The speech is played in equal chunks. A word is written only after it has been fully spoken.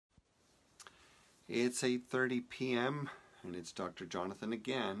It's 8:30 p.m. and it's Dr. Jonathan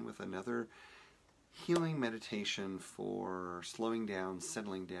again with another healing meditation for slowing down,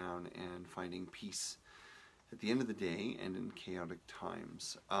 settling down, and finding peace at the end of the day and in chaotic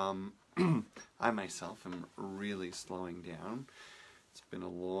times. I myself am really slowing down. It's been a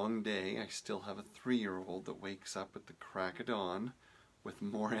long day. I still have a 3-year-old that wakes up at the crack of dawn with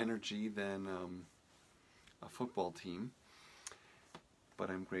more energy than a football team. But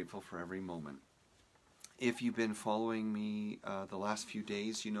I'm grateful for every moment. If you've been following me the last few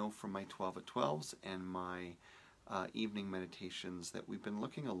days, you know from my 12 at 12s and my evening meditations that we've been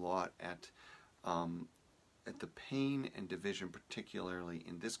looking a lot at the pain and division, particularly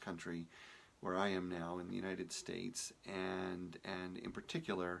in this country where I am now in the United States, and in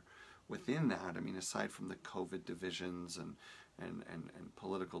particular within that, I mean, aside from the COVID divisions and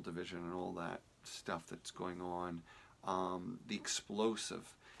political division and all that stuff that's going on, the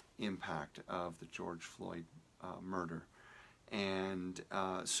explosive impact of the George Floyd murder. And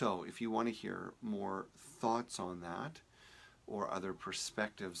so if you want to hear more thoughts on that or other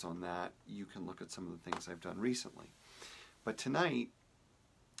perspectives on that, you can look at some of the things I've done recently. But tonight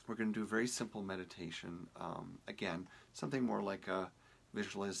we're going to do a very simple meditation. Again, something more like a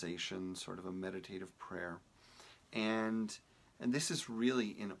visualization, sort of a meditative prayer. And this is really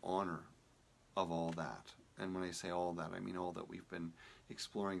in honor of all that. And when I say all that, I mean all that we've been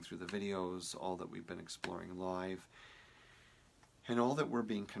exploring through the videos, all that we've been exploring live, and all that we're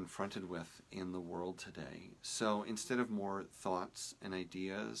being confronted with in the world today. So instead of more thoughts and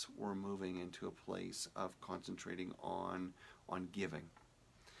ideas, we're moving into a place of concentrating on giving.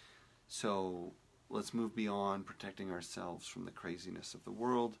 So let's move beyond protecting ourselves from the craziness of the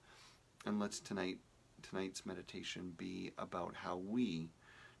world, and let's tonight's meditation be about how we,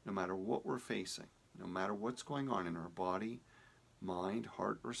 no matter what we're facing, no matter what's going on in our body, mind,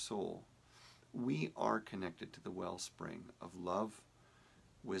 heart, or soul, we are connected to the wellspring of love,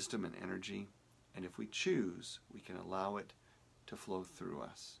 wisdom, and energy, and if we choose, we can allow it to flow through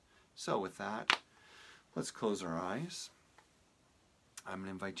us. So with that, let's close our eyes. I'm going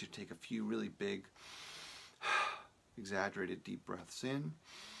to invite you to take a few really big, exaggerated deep breaths in.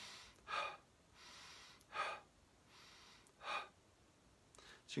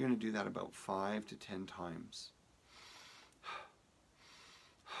 So you're going to do that about 5 to 10 times.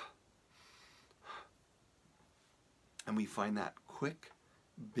 And we find that quick,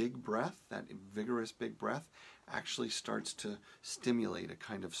 big breath, that vigorous big breath, actually starts to stimulate a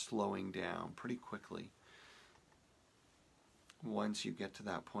kind of slowing down pretty quickly. Once you get to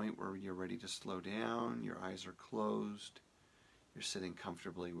that point where you're ready to slow down, your eyes are closed, you're sitting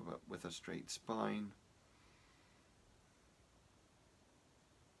comfortably with a straight spine,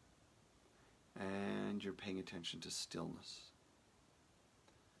 and you're paying attention to stillness,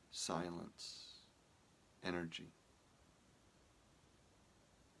 silence, energy.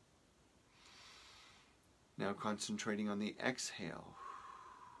 Now concentrating on the exhale.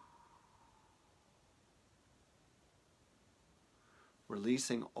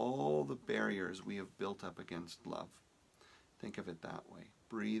 Releasing all the barriers we have built up against love. Think of it that way.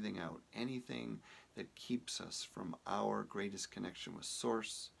 Breathing out anything that keeps us from our greatest connection with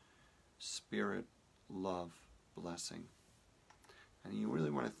Source, Spirit, love, blessing. And you really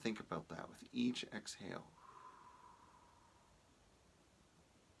want to think about that with each exhale.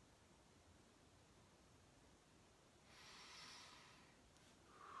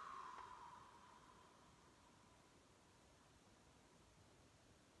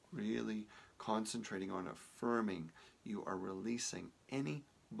 Really concentrating on affirming you are releasing any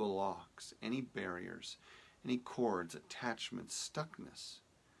blocks, any barriers, any cords, attachments, stuckness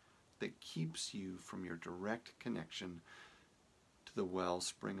that keeps you from your direct connection to the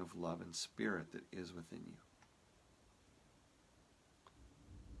wellspring of love and spirit that is within you.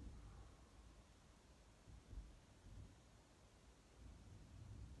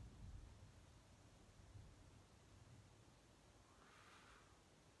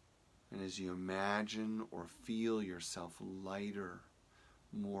 And as you imagine or feel yourself lighter,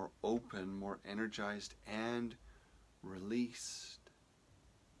 more open, more energized, and released,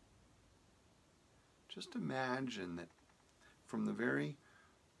 just imagine that from the very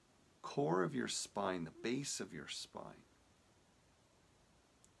core of your spine, the base of your spine,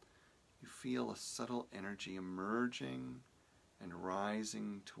 you feel a subtle energy emerging and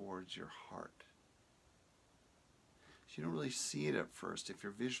rising towards your heart. You don't really see it at first. If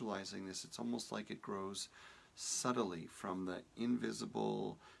you're visualizing this, it's almost like it grows subtly from the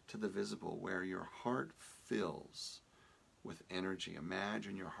invisible to the visible, where your heart fills with energy.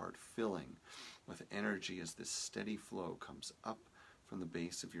 Imagine your heart filling with energy as this steady flow comes up from the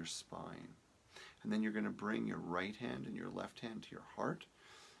base of your spine. And then you're going to bring your right hand and your left hand to your heart,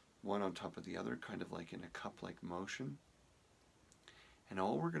 one on top of the other, kind of like in a cup-like motion. And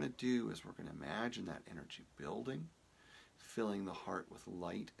all we're going to do is we're going to imagine that energy building, filling the heart with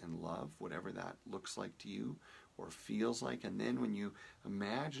light and love, whatever that looks like to you or feels like. And then when you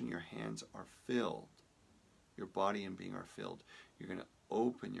imagine your hands are filled, your body and being are filled, you're going to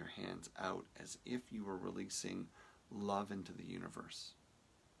open your hands out as if you were releasing love into the universe.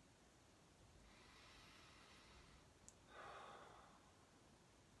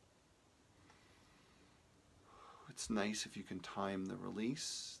 It's nice if you can time the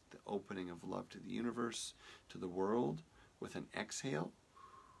release, the opening of love to the universe, to the world, with an exhale.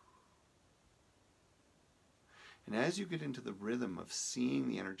 And as you get into the rhythm of seeing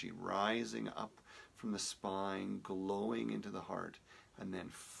the energy rising up from the spine, glowing into the heart, and then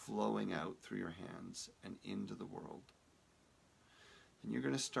flowing out through your hands and into the world, and you're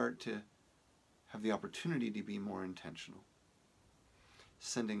going to start to have the opportunity to be more intentional.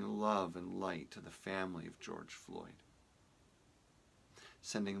 Sending love and light to the family of George Floyd.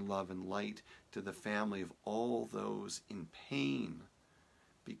 Sending love and light to the family of all those in pain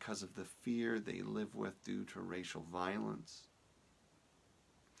because of the fear they live with due to racial violence.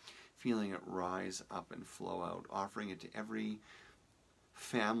 Feeling it rise up and flow out, offering it to every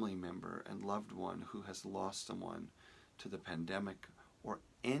family member and loved one who has lost someone to the pandemic or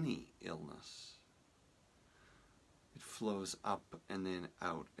any illness. It flows up and then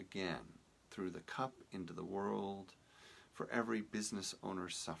out again through the cup into the world, for every business owner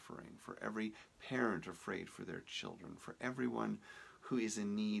suffering, for every parent afraid for their children, for everyone who is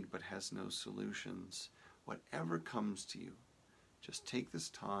in need but has no solutions. Whatever comes to you, just take this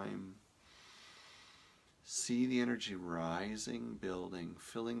time, see the energy rising, building,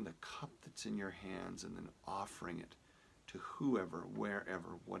 filling the cup that's in your hands, and then offering it to whoever,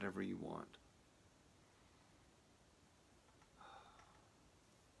 wherever, whatever you want.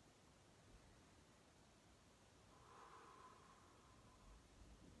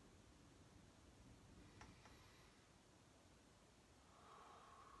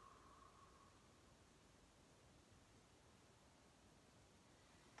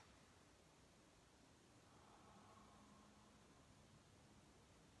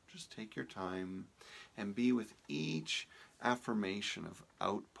 Just take your time and be with each affirmation of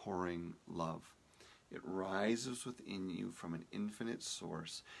outpouring love. It rises within you from an infinite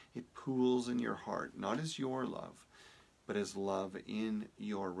source. It pools in your heart, not as your love, but as love in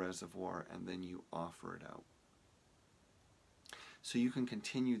your reservoir, and then you offer it out. So you can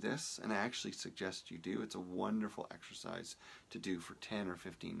continue this, and I actually suggest you do. It's a wonderful exercise to do for 10 or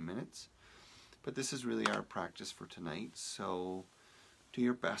 15 minutes. But this is really our practice for tonight, so do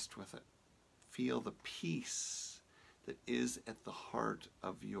your best with it. Feel the peace that is at the heart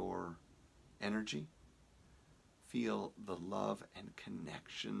of your energy. Feel the love and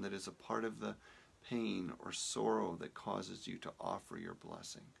connection that is a part of the pain or sorrow that causes you to offer your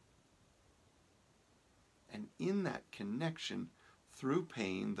blessing. And in that connection, through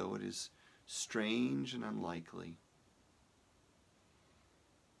pain, though it is strange and unlikely,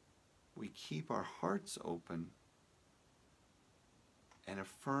 we keep our hearts open and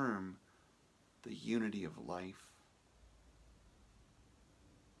affirm the unity of life,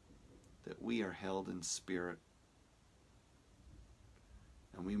 that we are held in spirit,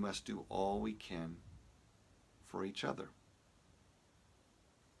 and we must do all we can for each other.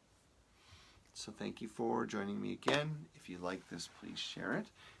 So thank you for joining me again. If you like this, please share it.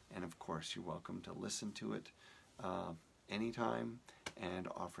 And of course, you're welcome to listen to it anytime and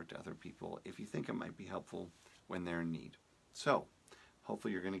offer it to other people if you think it might be helpful when they're in need. So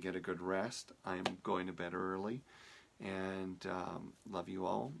hopefully you're going to get a good rest. I'm going to bed early, and love you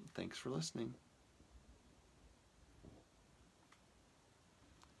all. Thanks for listening.